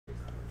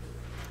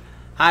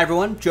Hi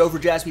everyone, Joe for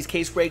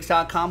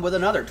JaspysCaseBreaks.com with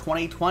another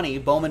 2020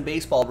 Bowman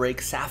Baseball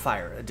Break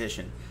Sapphire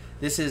edition.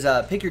 This is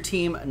Pick Your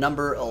Team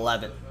number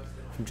 11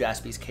 from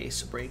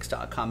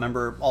JaspysCaseBreaks.com.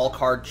 Remember, all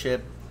card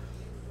chip.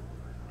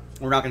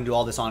 We're not going to do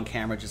all this on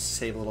camera just to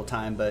save a little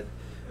time, but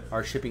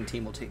our shipping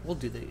team we'll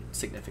do the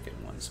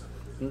significant ones.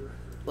 A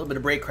little bit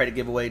of break credit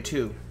giveaway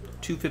too.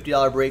 Two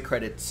 $50 break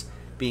credits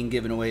being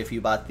given away if you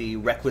bought the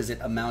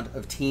requisite amount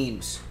of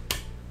teams.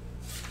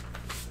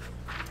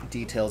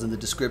 Details in the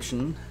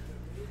description.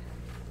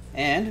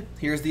 And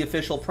here's the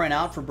official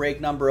printout for break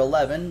number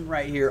 11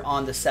 right here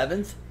on the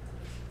 7th.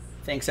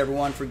 Thanks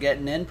everyone for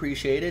getting in.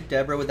 Appreciate it.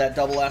 Deborah with that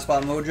double last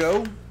spot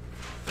mojo.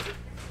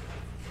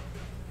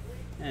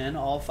 And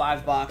all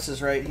 5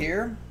 boxes right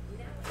here.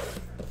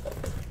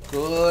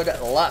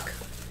 Good luck.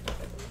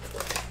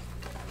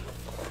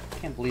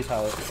 Can't believe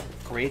how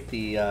great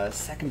the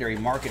secondary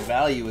market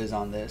value is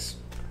on this.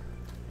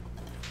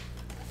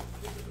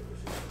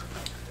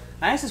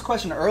 I asked this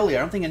question earlier.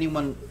 I don't think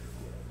anyone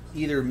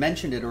either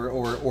mentioned it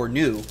or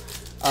knew.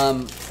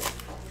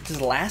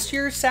 Does last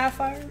year's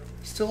Sapphire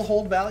still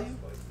hold value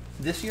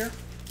this year?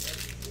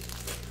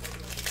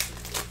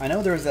 I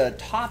know there's a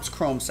Topps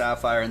Chrome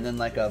Sapphire and then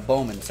like a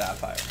Bowman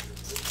Sapphire.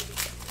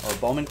 Or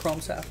Bowman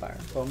Chrome Sapphire.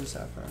 Bowman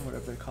Sapphire,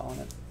 whatever they're calling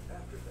it.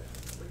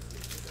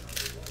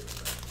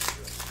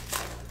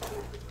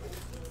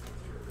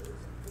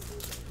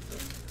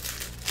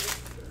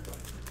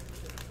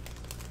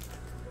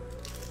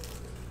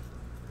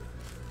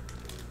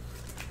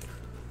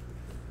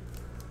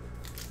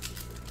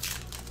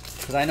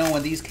 Because I know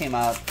when these came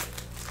out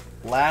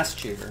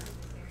last year,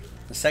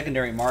 the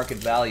secondary market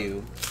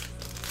value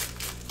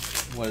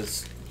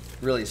was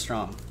really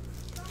strong.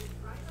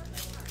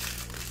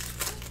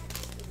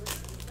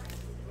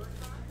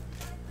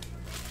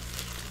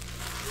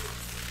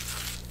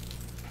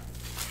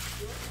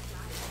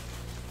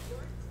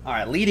 All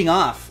right, leading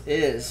off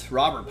is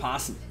Robert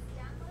Posson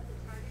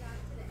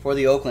for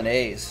the Oakland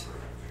A's.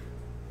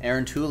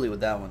 Aaron Tooley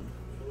with that one.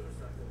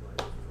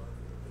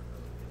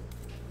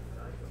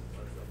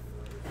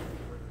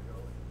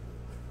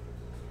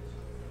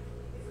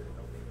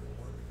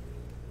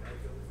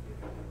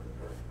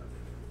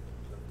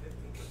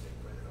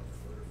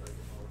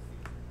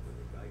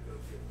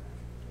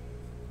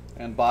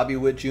 And Bobby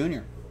Witt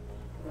Jr.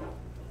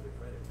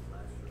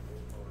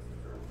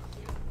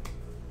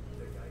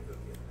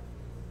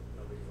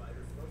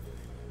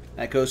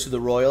 That goes to the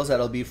Royals.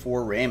 That'll be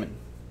for Raymond.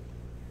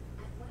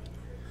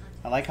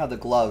 I like how the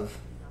glove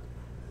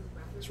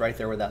is right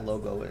there where that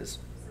logo is.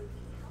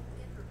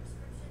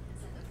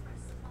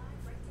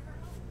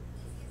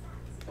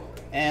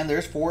 And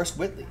there's Forrest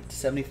Whitley,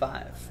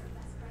 75.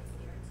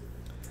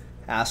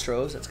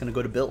 Astros, that's going to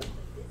go to Bill.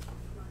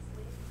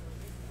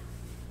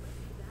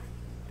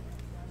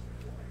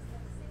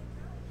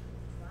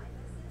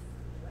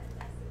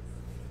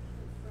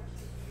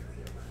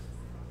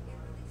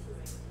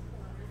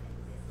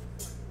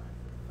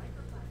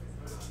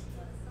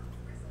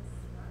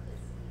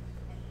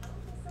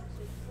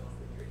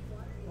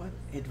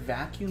 It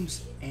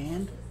vacuums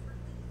and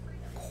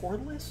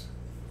cordless?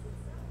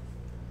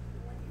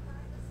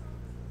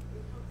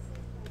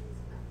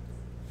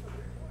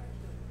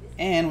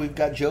 And we've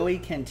got Joey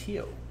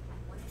Cantillo.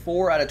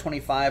 4 out of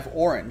 25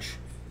 orange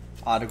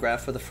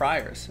autograph for the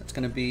Friars. It's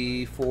going to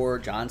be for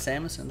John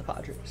Samus and the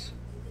Padres.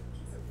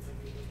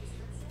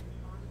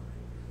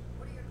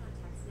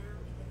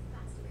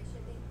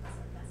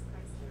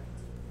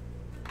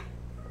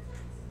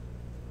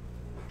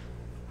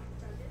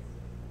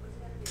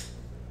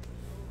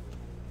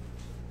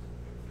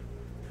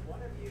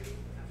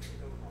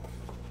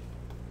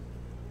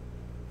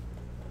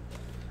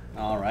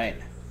 All right.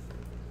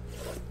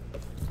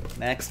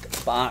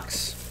 Next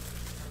box.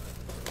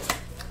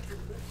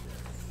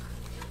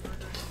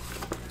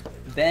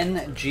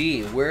 Ben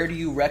G, where do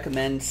you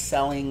recommend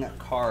selling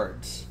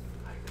cards?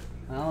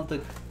 Well,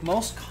 the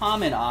most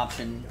common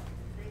option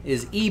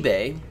is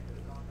eBay.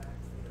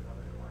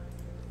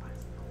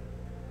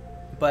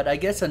 But I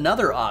guess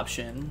another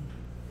option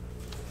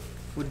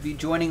would be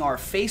joining our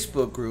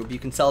Facebook group. You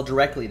can sell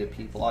directly to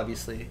people,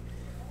 obviously.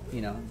 You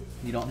know,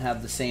 you don't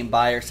have the same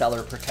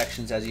buyer-seller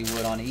protections as you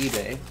would on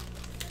eBay.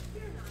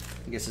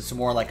 I guess it's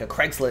more like a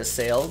Craigslist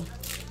sale.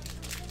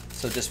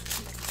 So just,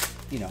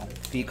 you know,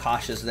 be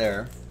cautious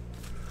there.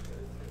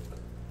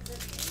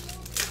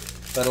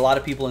 But a lot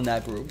of people in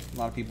that group, a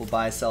lot of people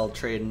buy, sell,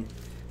 trade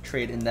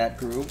in that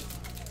group.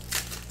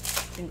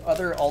 I think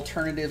other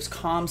alternatives,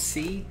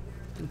 ComC. I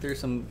think there's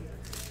some,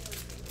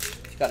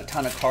 if you've got a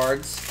ton of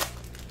cards,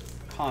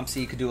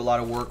 ComC could do a lot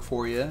of work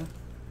for you.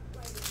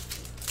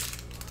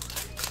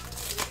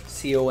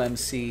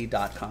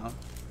 comc.com.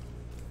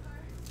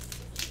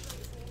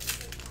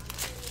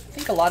 I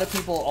think a lot of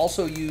people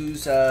also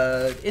use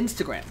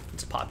Instagram.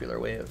 It's a popular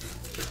way of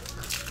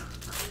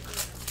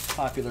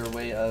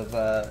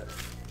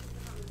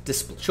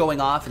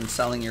showing off and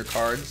selling your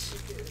cards,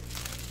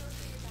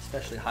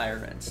 especially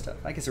higher end stuff.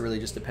 I guess it really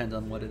just depends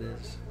on what it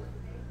is.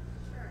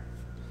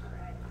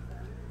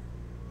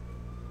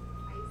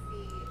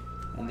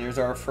 And there's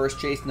our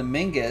first Jason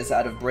Dominguez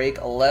out of break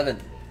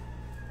 11.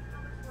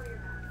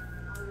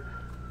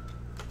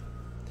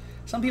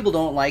 Some people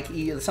don't like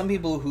some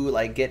people who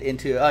like get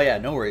into, oh yeah,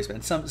 no worries,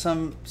 man.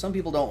 Some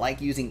people don't like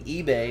using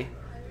eBay,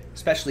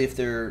 especially if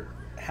they're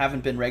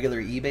haven't been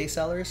regular eBay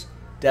sellers.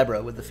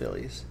 Deborah with the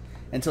Phillies.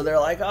 And so they're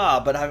like,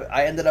 but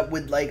I ended up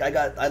with like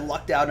I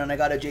lucked out and I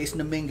got a Jason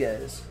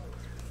Dominguez.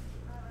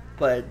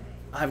 But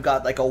I've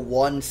got like a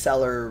 1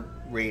 seller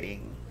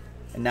rating.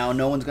 And now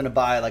no one's gonna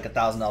buy like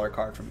 $1,000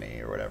 card from me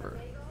or whatever.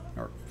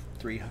 Or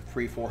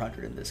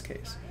 $400 in this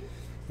case.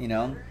 You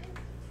know?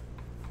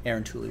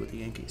 Aaron Tooley with the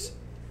Yankees.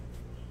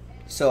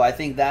 So I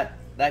think that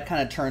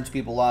kind of turns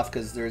people off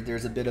because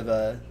there's a bit of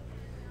a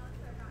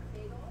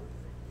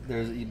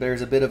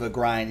there's a bit of a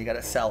grind. You got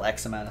to sell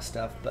X amount of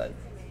stuff, but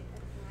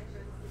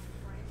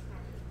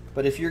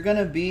if you're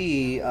gonna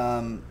be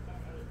you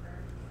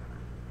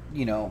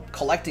know,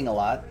 collecting a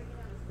lot,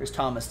 there's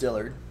Thomas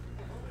Dillard,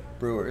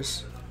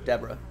 Brewers,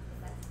 Deborah.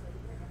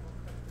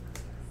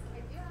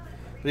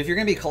 But if you're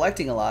gonna be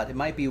collecting a lot, it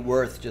might be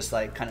worth just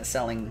like kind of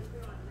selling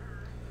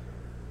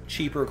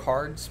cheaper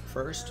cards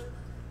first.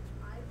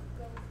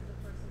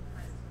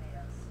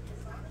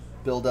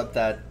 Build up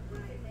that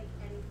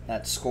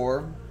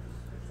score.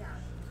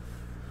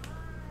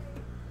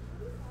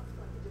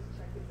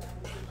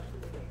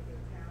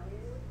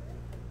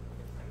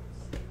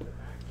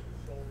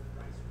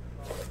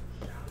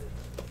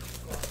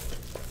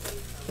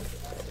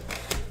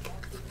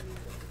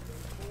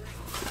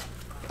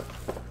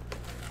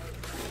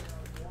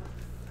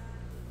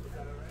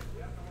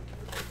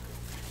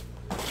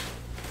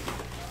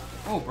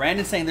 Oh,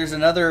 Brandon's saying there's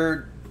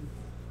another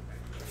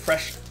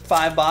fresh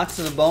 5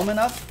 boxes of Bowman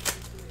up.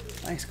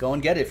 Nice, go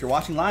and get it. If you're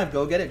watching live,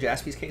 go get it.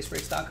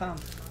 JaspysCaseBreaks.com.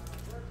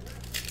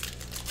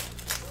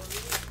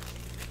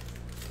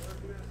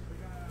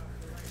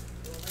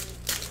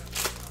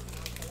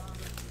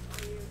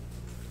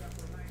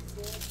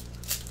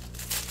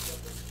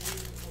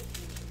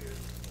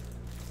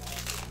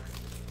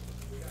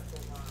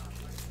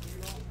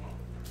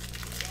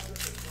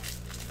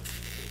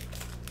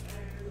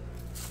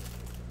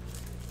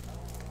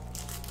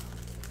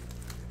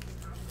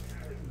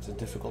 It's a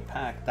difficult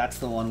pack. That's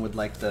the one with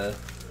like the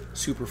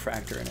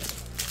superfractor in it.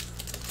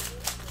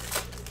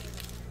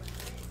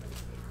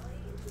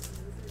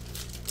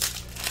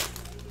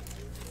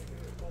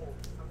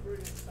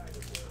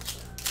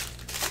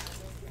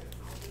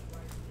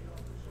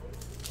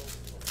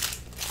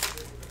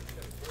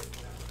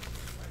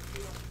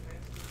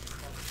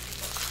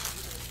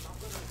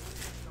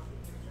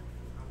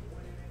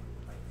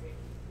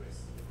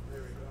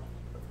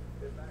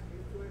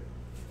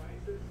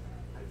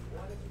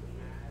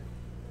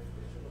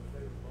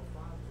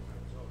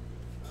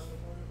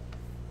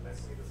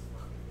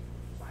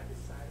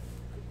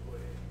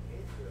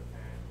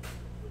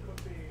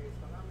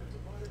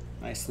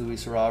 Nice,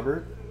 Luis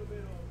Robert.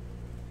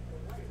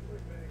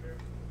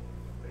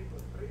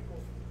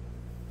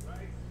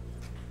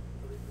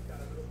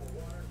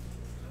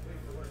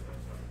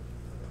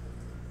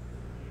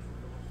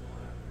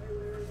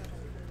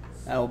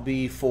 That'll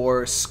be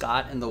for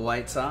Scott and the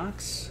White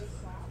Sox.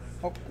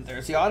 Oh, and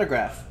there's the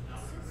autograph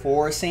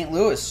for St.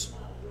 Louis.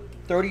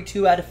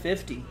 32 out of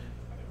 50.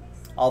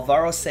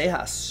 Alvaro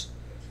Sejas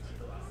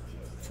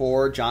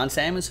for John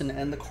Samuelson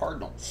and the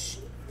Cardinals.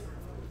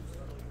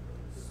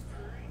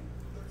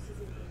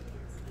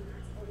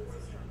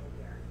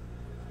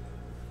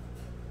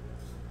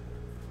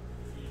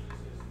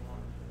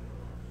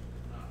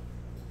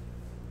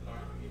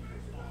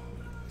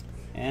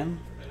 And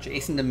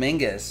Jason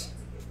Dominguez,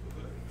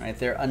 right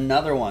there,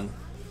 another one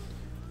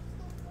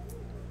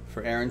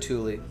for Aaron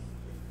Tooley.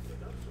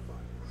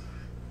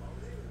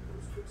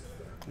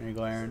 There you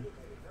go, Aaron.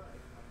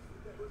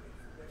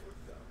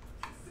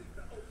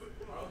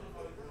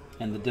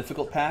 And the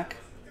difficult pack.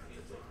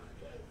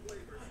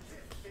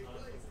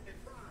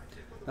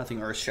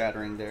 Nothing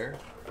earth-shattering there.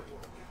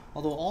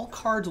 Although all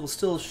cards will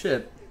still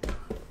ship.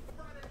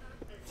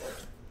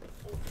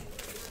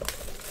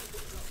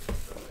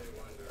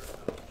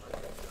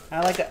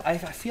 I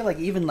feel like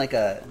even like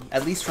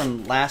at least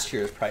from last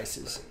year's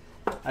prices,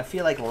 I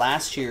feel like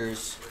last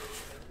year's,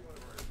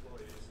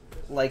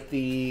 like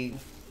the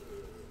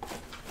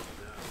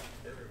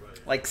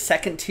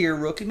second tier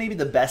rookie, maybe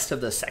the best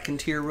of the second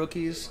tier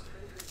rookies,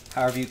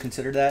 however you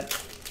consider that.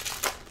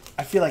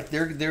 I feel like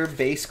their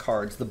base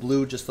cards, the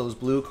blue, just those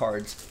blue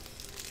cards,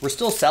 we're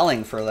still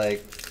selling for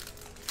like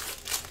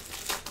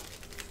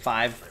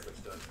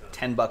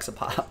 $5-10 a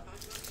pop.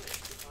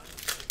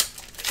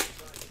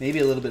 Maybe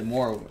a little bit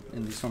more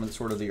in some of the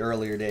sort of the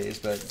earlier days,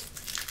 but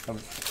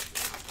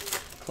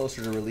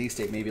closer to release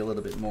date, maybe a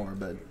little bit more.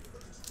 But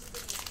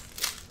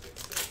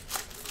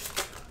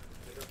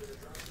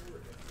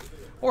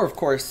or of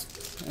course,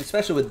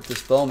 especially with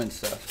this Bowman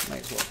stuff,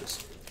 might as well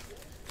just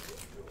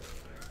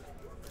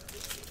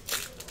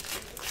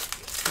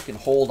you can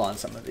hold on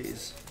some of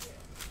these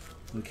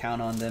and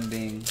count on them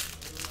being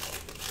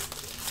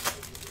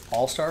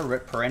all-star,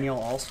 perennial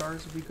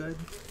all-stars would be good.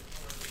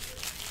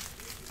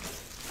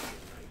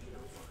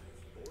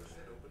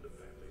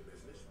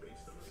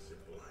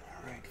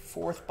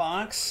 4th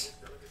box.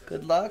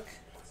 Good luck.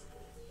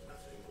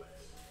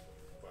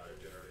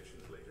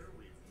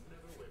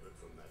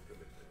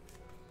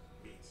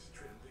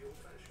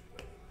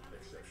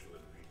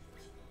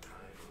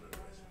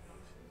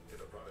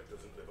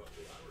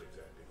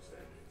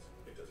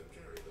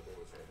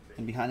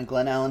 And behind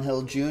Glenn Allen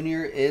Hill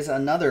Jr. is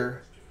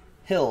another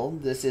Hill.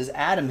 This is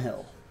Adam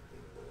Hill.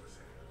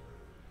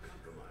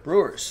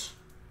 Brewers,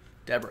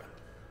 Deborah.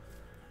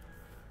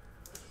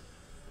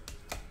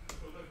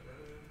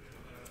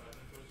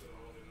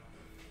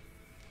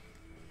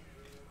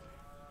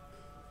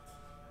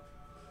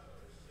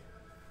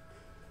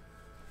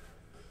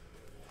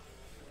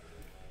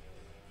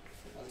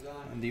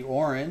 And the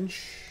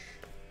orange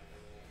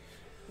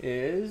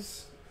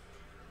is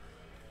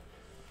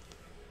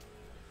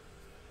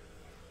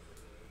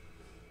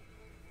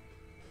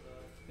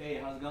hey,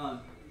 how's it going?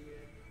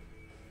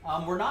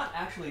 We're not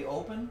actually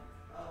open.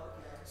 Oh,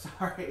 okay.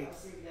 Sorry. I'll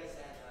see if you guys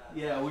had,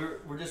 Yeah,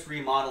 we're just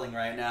remodeling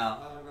right now.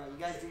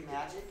 you guys do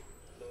magic?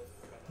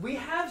 We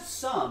have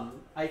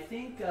some. I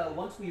think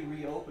once we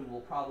reopen,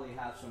 we'll probably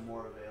have some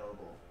more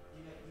available.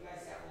 You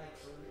guys have like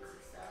tournaments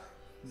and stuff?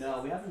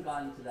 No, we haven't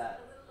gotten to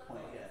that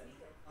point yet.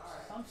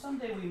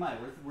 Someday we might.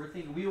 We're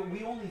thinking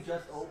we only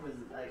just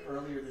opened like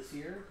earlier this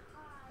year,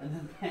 and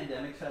then the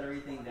pandemic shut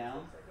everything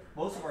down.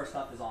 Most of our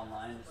stuff is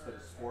online just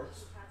because of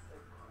sports.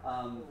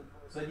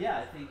 But yeah,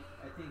 I think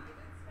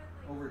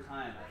over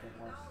time, I think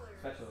once,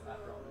 especially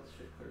after all this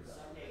shit clears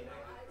up.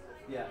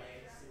 Yeah.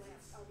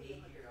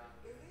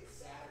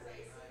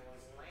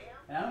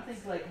 And I don't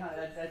think like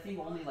I think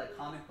only like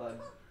Comic Bug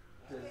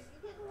does.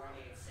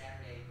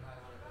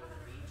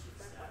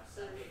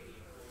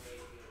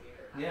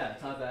 Yeah,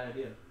 it's not a bad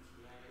idea.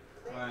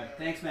 All right,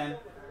 thanks, man.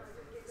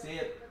 See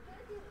ya.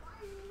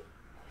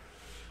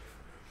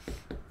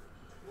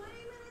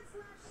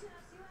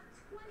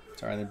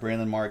 Sorry, the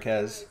Brandon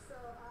Marquez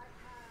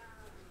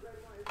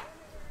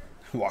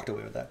walked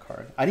away with that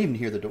card. I didn't even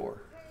hear the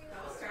door.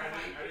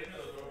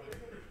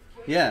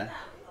 Yeah.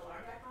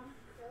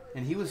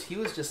 And he was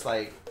just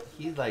like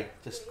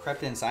just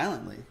crept in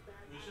silently.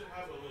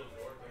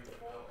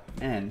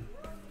 Man.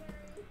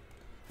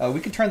 Oh, we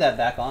could turn that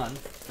back on.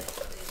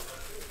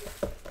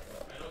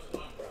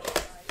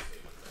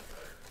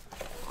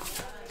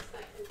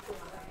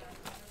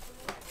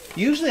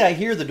 Usually I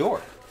hear the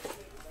door.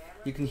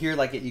 You can hear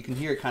you can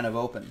hear it kind of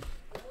open.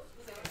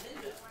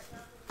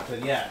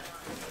 But yeah.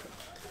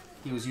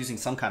 He was using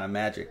some kind of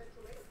magic.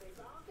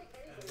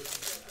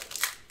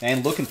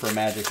 And looking for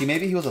magic.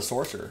 Maybe he was a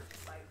sorcerer.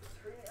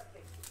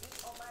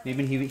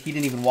 Maybe he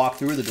didn't even walk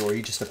through the door.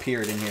 He just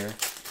appeared in here.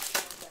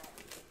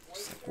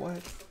 Just like,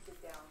 what?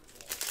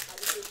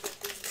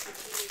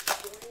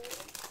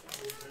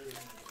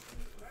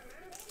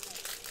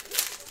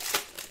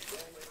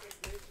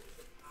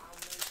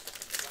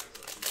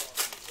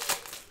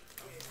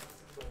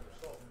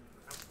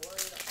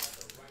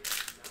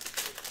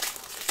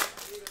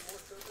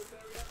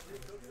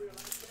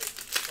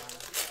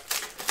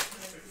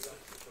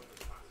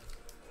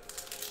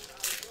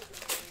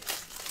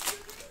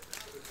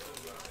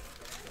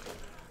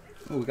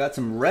 Ooh, we got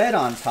some red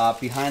on top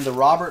behind the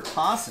Robert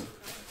Posson.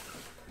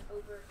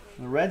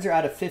 The Reds are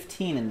out of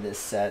 15 in this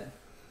set.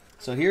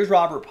 So here's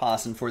Robert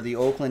Posson for the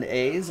Oakland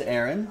A's.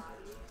 Aaron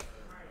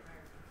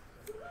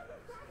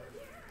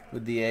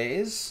with the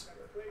A's.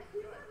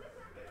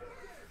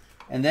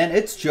 And then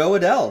it's Joe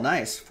Adell.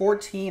 Nice.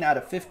 14 out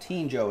of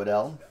 15, Joe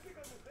Adell.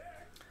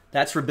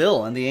 That's for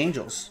Bill and the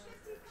Angels.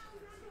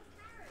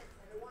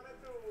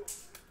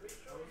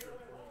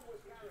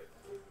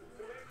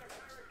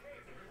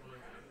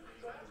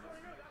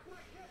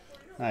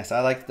 Nice.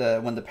 I like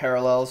when the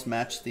parallels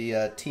match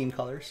the team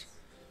colors.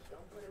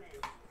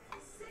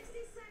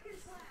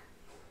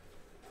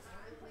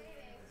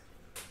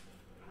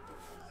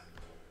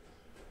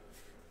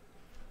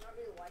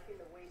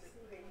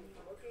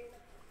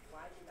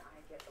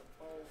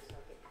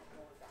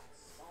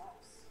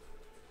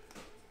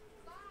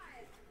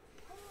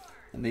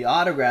 And the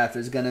autograph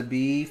is going to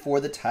be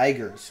for the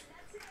Tigers.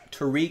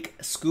 Tariq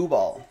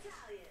Skubal.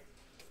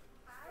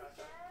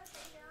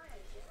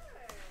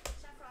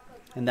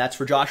 And that's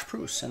for Josh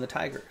Pruce and the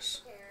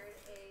Tigers.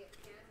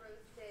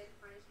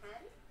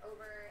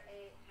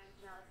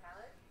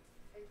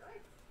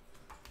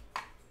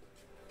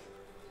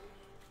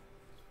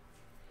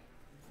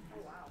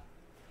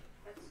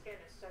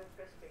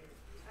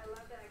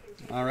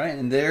 All right,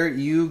 and there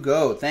you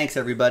go. Thanks,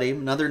 everybody.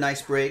 Another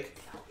nice break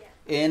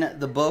in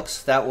the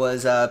books. That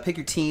was Pick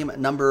Your Team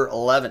number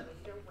 11.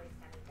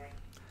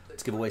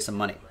 Let's give away some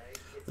money.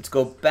 Let's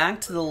go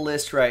back to the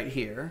list right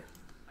here.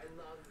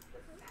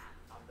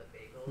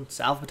 Let's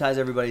alphabetize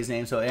everybody's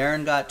name. So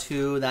Aaron got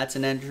 2. That's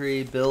an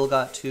entry. Bill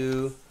got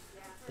 2.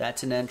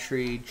 That's an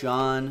entry.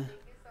 John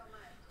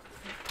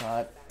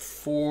got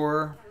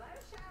 4.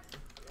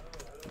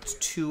 It's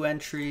 2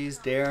 entries.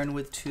 Darren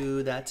with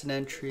 2. That's an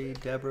entry.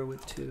 Deborah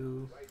with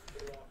 2.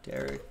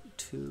 Derek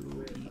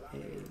 2. EA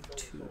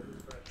 2.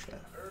 Jeff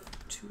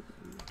 2.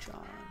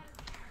 John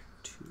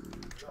 2.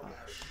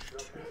 Josh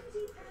 2.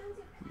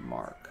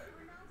 Mark.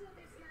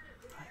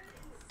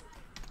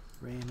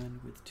 Raymond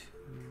with 2.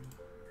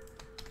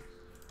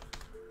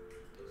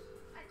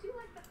 I do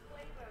like the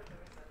flavor of the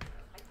risotto.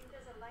 I think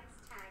there's a nice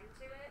tang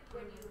to it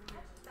when you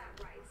touch that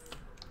rice.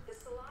 The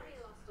salami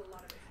lost a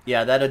lot of its.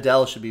 Yeah, that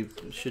Adele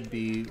should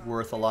be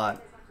worth a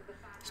lot,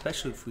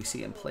 especially if we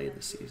see him play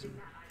this season.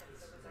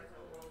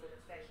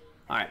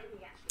 All right,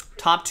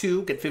 top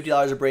 2 get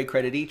 $50 of break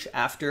credit each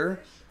after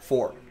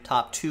 4.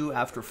 Top 2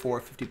 after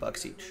 4,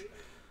 $50 each.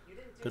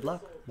 Good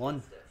luck.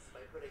 1,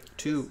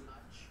 2,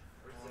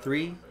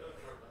 3,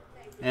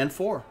 and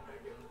 4.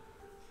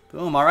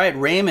 Boom. All right,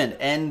 Raymond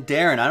and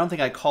Darren. I don't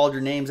think I called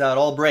your names out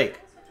all break.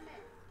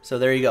 So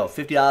there you go.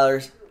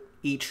 $50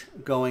 each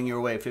going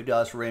your way.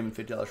 $50 for Raymond,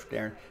 $50 for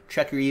Darren.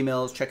 Check your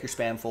emails, check your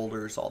spam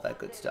folders, all that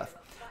good stuff.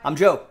 I'm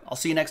Joe. I'll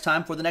see you next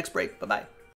time for the next break. Bye-bye.